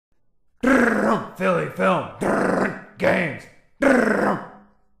Philly film. Games.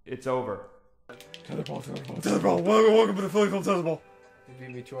 It's over. Tetherball. Welcome to the Philly Film Tetherball. You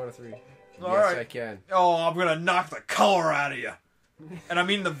beat me 2 out of 3. All Yes, right. I can. Oh, I'm gonna knock the color out of you. And I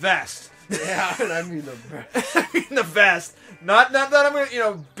mean the vest. Yeah, and I mean the best. I mean the vest. Not that I'm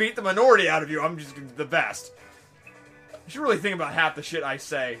gonna, beat the minority out of you. I'm just the vest. You should really think about half the shit I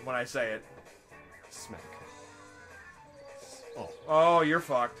say when I say it. Smack. Oh, you're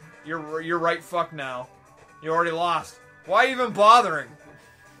fucked. You're right fucked now. You already lost. Why even bothering?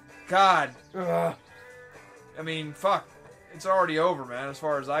 God. Ugh. I mean, fuck. It's already over, man, as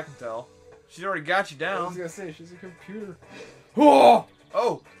far as I can tell. She's already got you I was down. gonna say, she's a computer. Oh!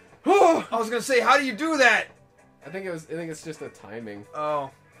 Oh! I was gonna say, how do you do that? I think it's just a timing.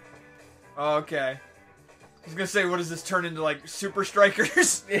 Oh. Oh, okay. I was gonna say, what does this turn into, like, Super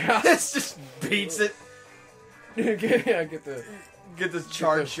Strikers? Yeah. This just beats it. Get the Get this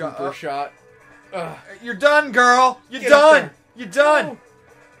charge shot. super shot. You're done, girl! You're Get up done! there. You're done!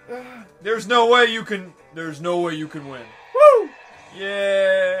 Oh. There's no way you can win. Woo!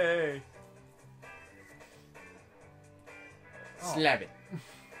 Yay! Slap it.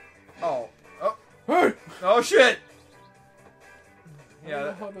 Oh. Oh. Hey! Oh, shit! I Yeah. don't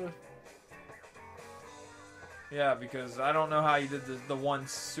know how to- Yeah, because I don't know how you did the one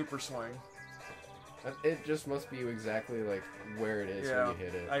super swing. It just must be exactly like where it is when you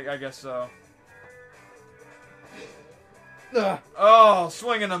hit it. I guess so. Ugh. Oh,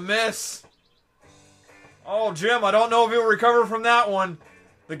 swing and a miss. Oh, Jim, I don't know if he'll recover from that one.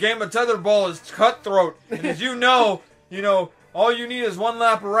 The game of tetherball is cutthroat, and as you know, all you need is one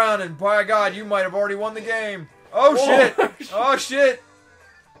lap around, and by God, you might have already won the game. Oh shit! Oh shit!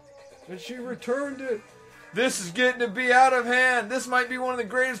 And she returned it. This is getting to be out of hand. This might be one of the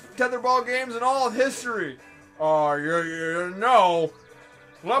greatest tetherball games in all of history. Oh, no.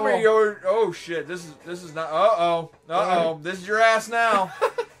 Let me go. Oh shit! This is not. This is your ass now.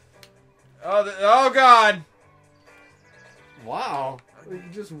 Oh God! Wow. You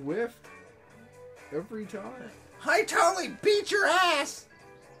just whiffed every time. I totally beat your ass.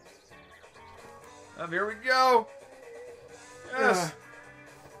 Here we go. Yes.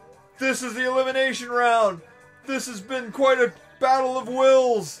 This is the elimination round. This has been quite a battle of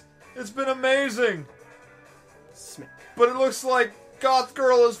wills. It's been amazing. Smack. But it looks like Goth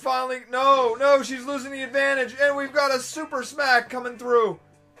Girl is finally... No, she's losing the advantage. And we've got a super smack coming through.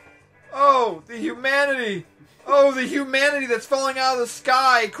 Oh, the Hue-Manatee. Oh, the Hue-Manatee that's falling out of the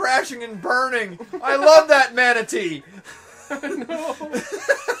sky, crashing and burning. I love that manatee. No.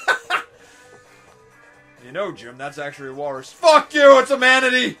 You know, Jim, that's actually a walrus. Fuck you, it's a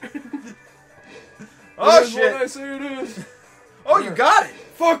manatee. Oh, It is shit. what I say it is. Oh, you got it.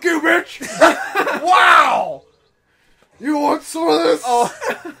 Fuck you, bitch. Wow. You want some of this? Oh,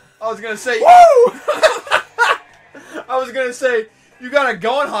 I was going to say... Woo! I was going to say... You got it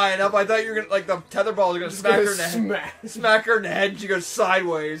going high enough. I thought you were gonna the tetherball was gonna smack her in the head. Smack her in the head. And she goes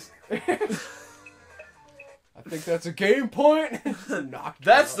sideways. I think that's a game point.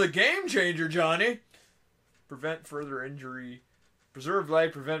 That's the game changer, Johnny. Prevent further injury. Preserve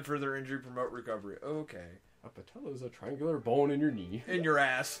life. Prevent further injury. Promote recovery. Okay. A patella is a triangular bone in your knee. In your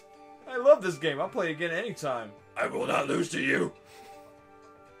ass. I love this game. I'll play again anytime. I will not lose to you.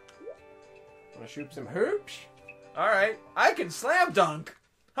 Wanna shoot some hoops? Alright, I can slam dunk.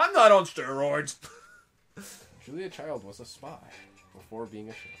 I'm not on steroids. Julia Child was a spy before being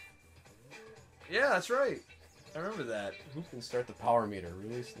a chef. Yeah, that's right. I remember that. Who can start the power meter?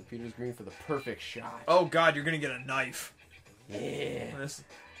 Release the Peters Green for the perfect shot. Oh God, you're gonna get a knife. Yeah.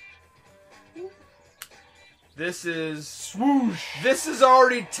 This is... Swoosh. This is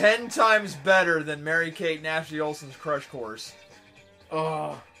already 10 times better than Mary-Kate and Ashley Olsen's Crush Course.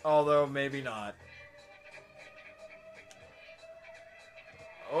 Although, maybe not.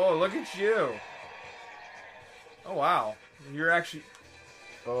 Oh, look at you. Oh, wow. You're actually...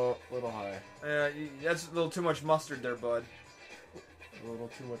 Oh, a little high. That's a little too much mustard there, bud. A little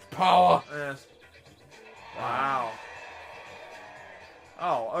too much power. Yes. Wow.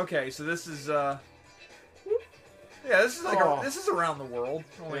 Oh, okay, so this is, Yeah, this is like this is around the world.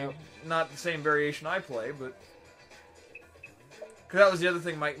 Only not the same variation I play, but... Because that was the other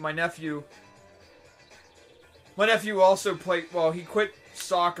thing, my nephew... My nephew also played... Well, he quit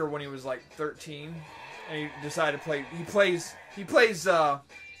soccer when he was like 13, and he decided to play... He plays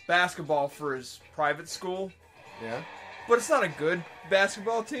basketball for his private school. Yeah. But it's not a good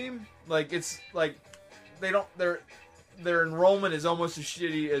basketball team. Like, it's like... Their enrollment is almost as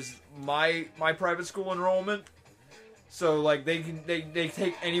shitty as my private school enrollment. So like they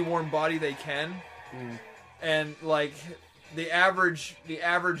take any warm body they can, and like the average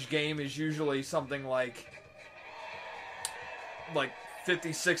game is usually something like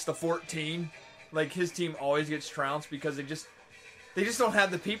 56-14. Like his team always gets trounced because they just don't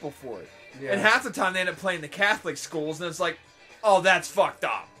have the people for it. Yeah. And half the time they end up playing the Catholic schools, and it's like, oh, that's fucked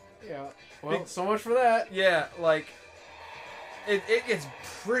up. Yeah. Well, so much for that. Yeah, like it gets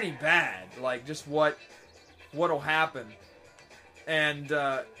pretty bad. Like just what'll happen. And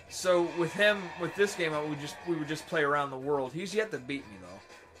so with this game, we would just play around the world. He's yet to beat me though.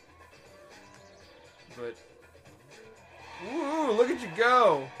 But ooh, look at you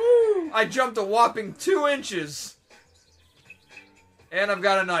go! Woo. I jumped a whopping 2 inches, and I've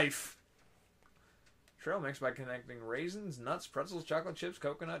got a knife. Trail mix by connecting raisins, nuts, pretzels, chocolate chips,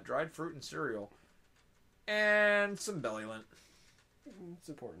 coconut, dried fruit, and cereal, and some belly lint. It's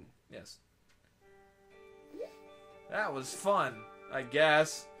important. Yes. That was fun, I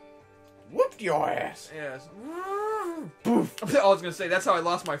guess. Whooped your ass. Yes. Boof. I was gonna say that's how I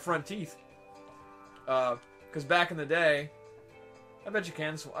lost my front teeth. Because back in the day, I bet you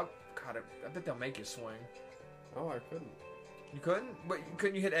can. God, I bet they'll make you swing. Oh, I couldn't. You couldn't? But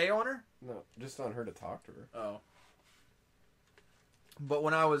couldn't you hit A on her? No, just on her to talk to her. Oh. But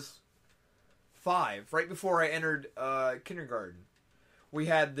when I was 5, right before I entered kindergarten, we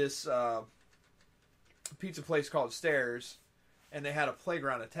had this pizza place called Stairs, and they had a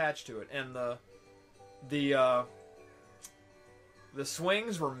playground attached to it, and the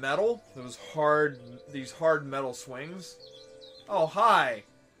swings were metal. These hard metal swings. Oh, hi.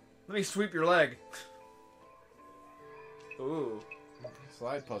 Let me sweep your leg. Ooh.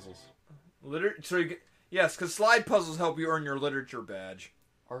 Slide puzzles. Yes, because slide puzzles help you earn your literature badge.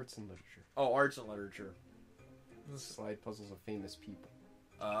 Arts and literature. Oh, arts and literature. Slide puzzles of famous people.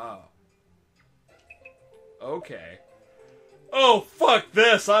 Oh. Okay. Oh, fuck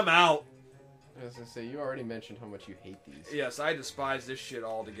this. I'm out. As I say, you already mentioned how much you hate these. Yes, I despise this shit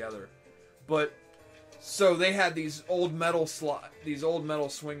altogether. But so they had these old metal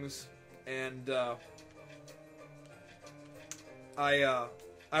swings, and I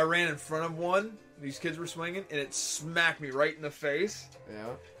ran in front of one. These kids were swinging, and it smacked me right in the face.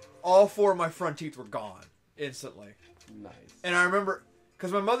 Yeah. All 4 of my front teeth were gone instantly. Nice. And I remember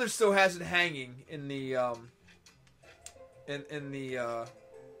because my mother still has it hanging in the in the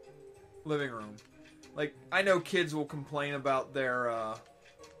living room. Like, I know kids will complain about their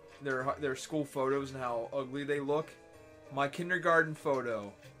school photos and how ugly they look. My kindergarten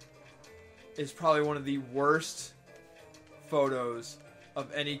photo is probably one of the worst photos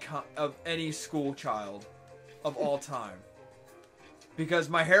of any school child of all time. Because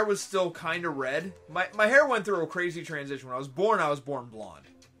my hair was still kind of red. My hair went through a crazy transition. When I was born blonde.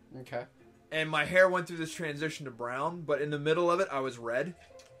 Okay. And my hair went through this transition to brown, but in the middle of it, I was red.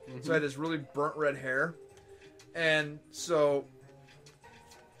 Mm-hmm. So I had this really burnt red hair. And so,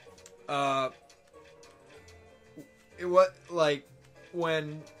 it was like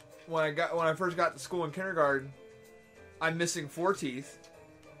when I first got to school in kindergarten, I'm missing 4 teeth.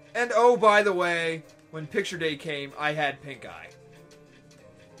 And oh, by the way, when picture day came, I had pink eye.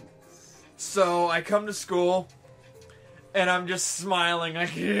 So I come to school, and I'm just smiling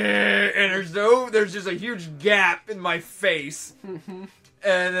like, yeah, and there's just a huge gap in my face, and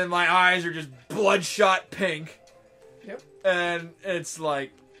then my eyes are just bloodshot pink. Yep. And it's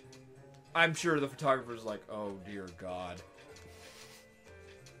like, I'm sure the photographer's like, oh dear God.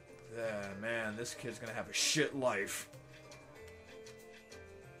 Yeah, man, this kid's gonna have a shit life.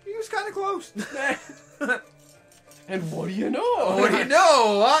 He was kind of close. And what do you know? What do you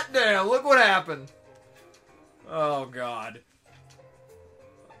know? Hot damn, look what happened. Oh, God.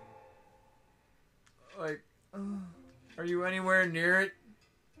 Like, are you anywhere near it?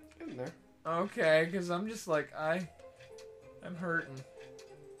 In there. Okay, because I'm just like, I'm hurting.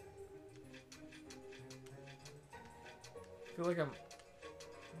 I feel like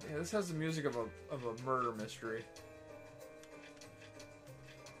yeah, this has the music of a murder mystery.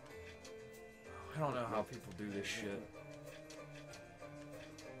 I don't know how people do this shit.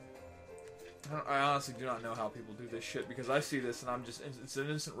 I honestly do not know how people do this shit, because I see this and it's an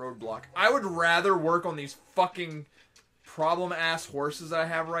instant roadblock. I would rather work on these fucking problem-ass horses that I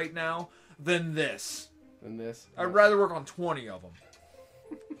have right now than this. Than this? I'd rather work on 20 of them.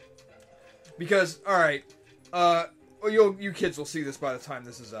 Because, alright, you kids will see this by the time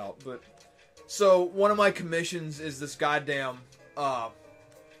this is out, but, so, one of my commissions is this goddamn,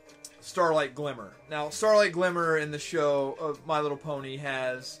 Starlight Glimmer. Now, Starlight Glimmer in the show of My Little Pony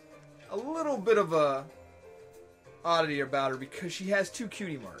has a little bit of a oddity about her, because she has 2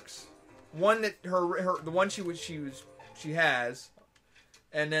 cutie marks. One that the one she has,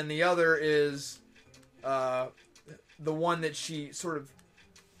 and then the other is the one that she sort of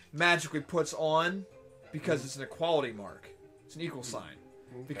magically puts on because it's an equality mark. It's an equal sign.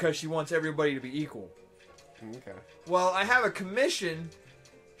 Okay. Because she wants everybody to be equal. Okay. Well, I have a commission.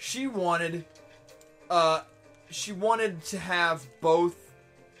 She wanted to have both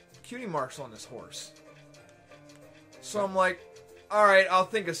cutie marks on this horse. So I'm like, all right, I'll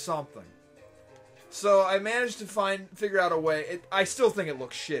think of something. So I managed to figure out a way. I still think it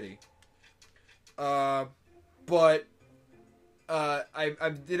looks shitty. But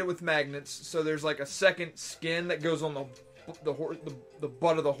I did it with magnets. So there's like a second skin that goes on the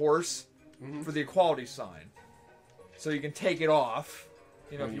butt of the horse for the equality sign. So you can take it off,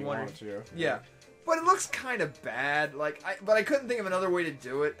 you know, if you want to. Yeah. But it looks kind of bad. But I couldn't think of another way to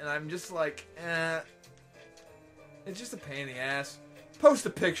do it, and I'm just like, it's just a pain in the ass. Post a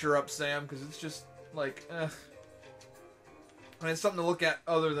picture up, Sam, because it's just like, I mean, it's something to look at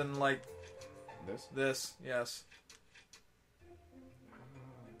other than like this. Yes.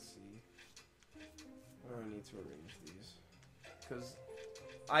 Let's see. Oh, I need to arrange these. Because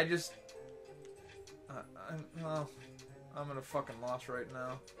I just, I'm in a fucking loss right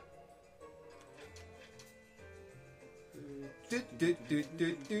now. Oh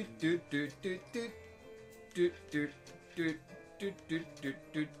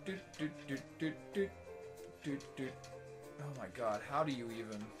my god, how do you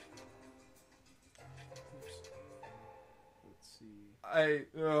even? Oops. Let's see.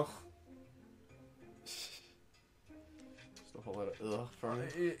 Ugh. Just a whole lot of ugh from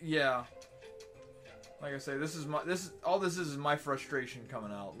it. Yeah. Like I say, this is my frustration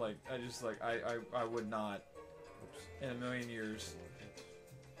coming out. Like I would not in a million years.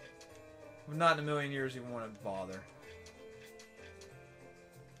 Would not in a million years even want to bother.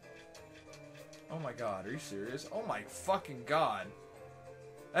 Oh my god, are you serious? Oh my fucking god.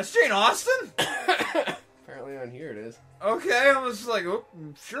 That's Jane Austen? Apparently on here it is. Okay, I was like, oh,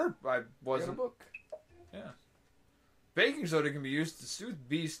 sure, I wasn't. Got a book. Yeah. Baking soda can be used to soothe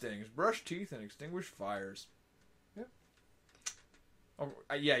bee stings, brush teeth, and extinguish fires. Yep. Oh,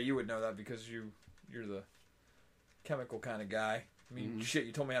 yeah, you would know that because you're the chemical kind of guy. I mean, shit,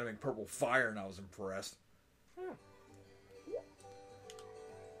 you told me how to make purple fire, and I was impressed. Yeah.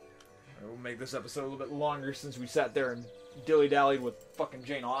 We'll make this episode a little bit longer since we sat there and dilly-dallied with fucking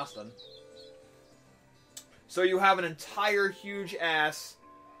Jane Austen. So you have an entire huge-ass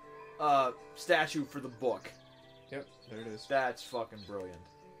statue for the book. Yep, there it is. That's fucking brilliant.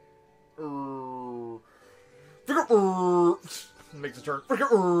 Makes a turn.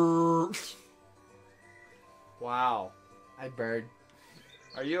 Wow. Hi, bird.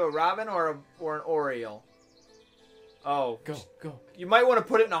 Are you a robin or an oriole? Oh. Go. You might want to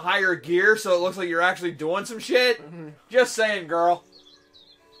put it in a higher gear so it looks like you're actually doing some shit. Just saying, girl.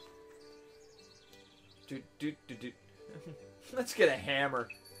 Let's get a hammer.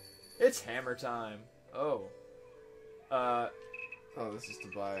 It's hammer time. Oh. Oh, this is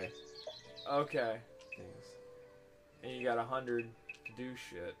to buy Okay. things. And you got 100 to do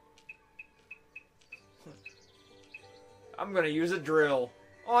shit. I'm gonna use a drill.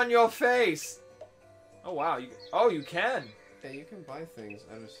 On your face! Oh wow, you can! Yeah, you can buy things.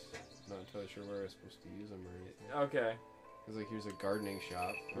 I'm just not entirely sure where I'm supposed to use them or anything. Okay. Because, like, here's a gardening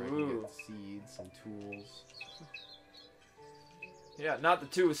shop where I can get seeds and tools. Yeah, not the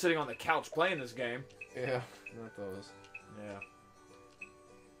two sitting on the couch playing this game. Yeah, not those. Yeah.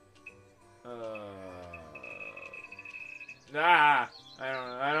 I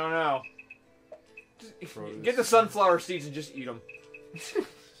don't know. Get the sunflower seeds and just eat them.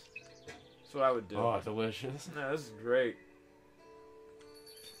 That's what I would do. Oh, delicious. No, this is great.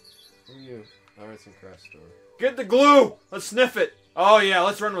 Who are you? Arts and crafts store. Get the glue! Let's sniff it! Oh yeah,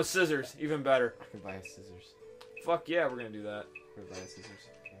 let's run with scissors. Even better. I can buy scissors. Fuck yeah, we're gonna do that. We're gonna buy scissors.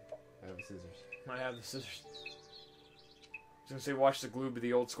 Okay. I have scissors. I have the scissors. I was gonna say watch the glue, but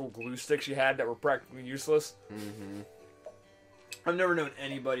the old school glue sticks you had that were practically useless. Mm-hmm. I've never known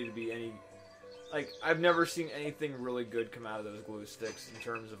anybody to be any... Like, I've never seen anything really good come out of those glue sticks in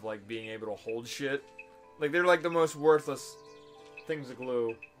terms of, like, being able to hold shit. Like, they're, like, the most worthless things to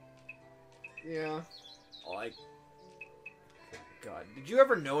glue. Yeah. Like... God, did you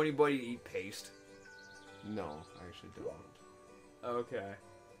ever know anybody to eat paste? No, I actually don't. Okay.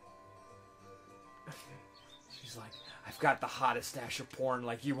 She's like, I've got the hottest stash of porn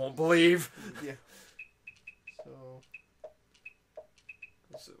like you won't believe. Yeah.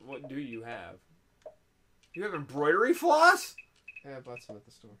 So, what do you have? You have embroidery floss? Yeah, I bought some at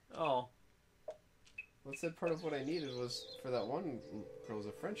the store. Oh. Well, it said part of what I needed was, for that one girl, was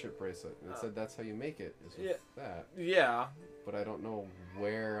a friendship bracelet. And it said that's how you make it, is with that. Yeah. But I don't know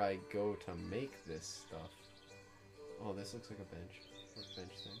where I go to make this stuff. Oh, this looks like a bench.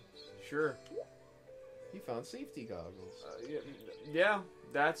 Workbench thing. Sure. You found safety goggles. Yeah,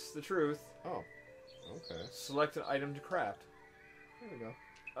 that's the truth. Oh, okay. Select an item to craft. There we go.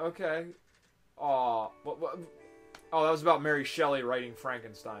 Okay. Aw. Oh, that was about Mary Shelley writing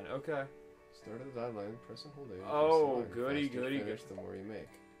Frankenstein. Okay. Start at the dotted line, press and hold A. Oh, press the line. goody, Faster goody, finish, the more you make.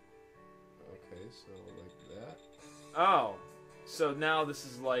 Okay, so like that. Oh. So now this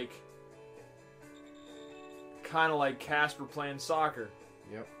is like... kind of like Casper playing soccer.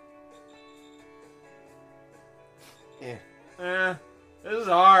 Yep. This is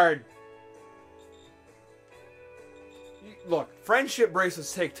hard. Look, friendship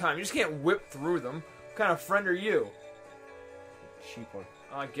bracelets take time. You just can't whip through them. What kind of friend are you? Cheap one.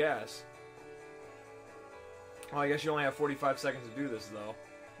 I guess. Well, I guess you only have 45 seconds to do this, though.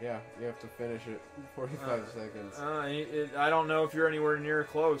 Yeah, you have to finish it in 45 seconds. I don't know if you're anywhere near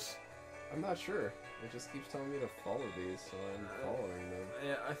close. I'm not sure. It just keeps telling me to follow these, so I'm following them.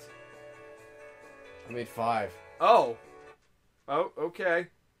 Yeah. I made 5. Oh, okay.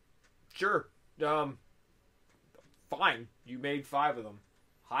 Sure. Fine. You made 5 of them.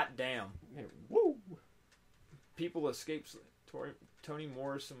 Hot damn. Yeah, woo! People escaped Toni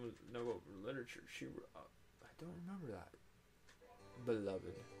Morrison with Nobel Literature. I don't remember that.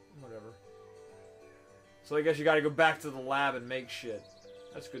 Beloved. Whatever. So I guess you gotta go back to the lab and make shit.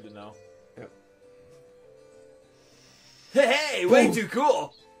 That's good to know. Yep. Hey, way too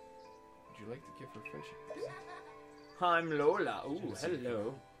cool! Would you like to give her friendship? I'm Lola. Ooh,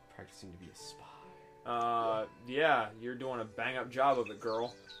 hello. Practicing to be a spy. Yeah, you're doing a bang-up job of it,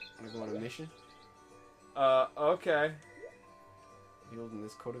 girl. Wanna go on a mission? Okay. Revealed in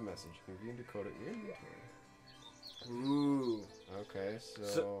this coded message. You can view and decode it in your inventory. Ooh. Okay,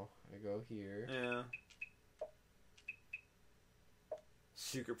 so I go here. Yeah.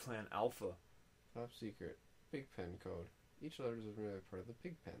 Secret Plan Alpha. Top secret. Big pen code. Each letter is really part of the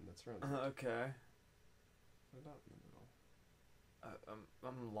big pen that surrounds it. Okay. A dot in the middle.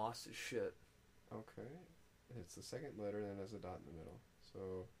 I'm lost as shit. Okay. It's the second letter, then there's a dot in the middle.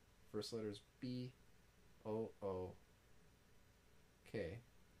 So, first letter is B, O, O, K.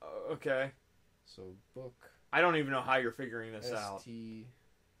 Okay. So, book. I don't even know how you're figuring this out. S-T.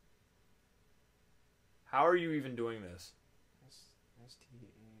 How are you even doing this? S-T-A.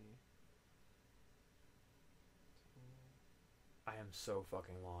 I am so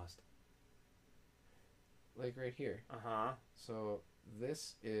fucking lost. Like right here. Uh-huh. So,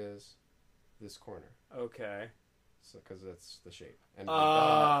 this is this corner. Okay. So, because that's the shape. And the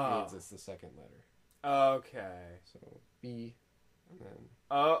dot means it's the second letter. So, B, and then...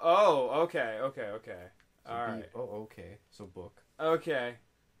 okay. So alright. okay. So, book. Okay.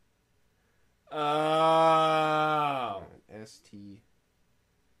 S-T-A.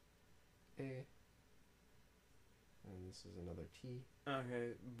 And this is another T.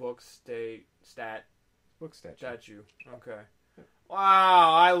 Okay. Book, stat. Book statue. Statue. Okay.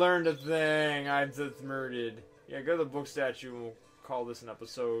 Wow, I learned a thing. I just murdered. Yeah, go to the book statue and we'll call this an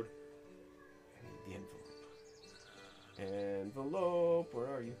episode. I need the envelope. Envelope, where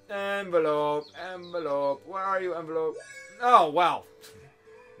are you? Envelope. Where are you, envelope? Oh, wow.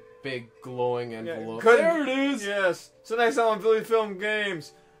 Big glowing envelope. Yeah, there it is! Yes. So next time on Billy Film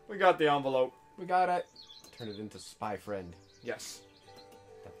Games, we got the envelope. We got it. Turn it into Spy Friend. Yes.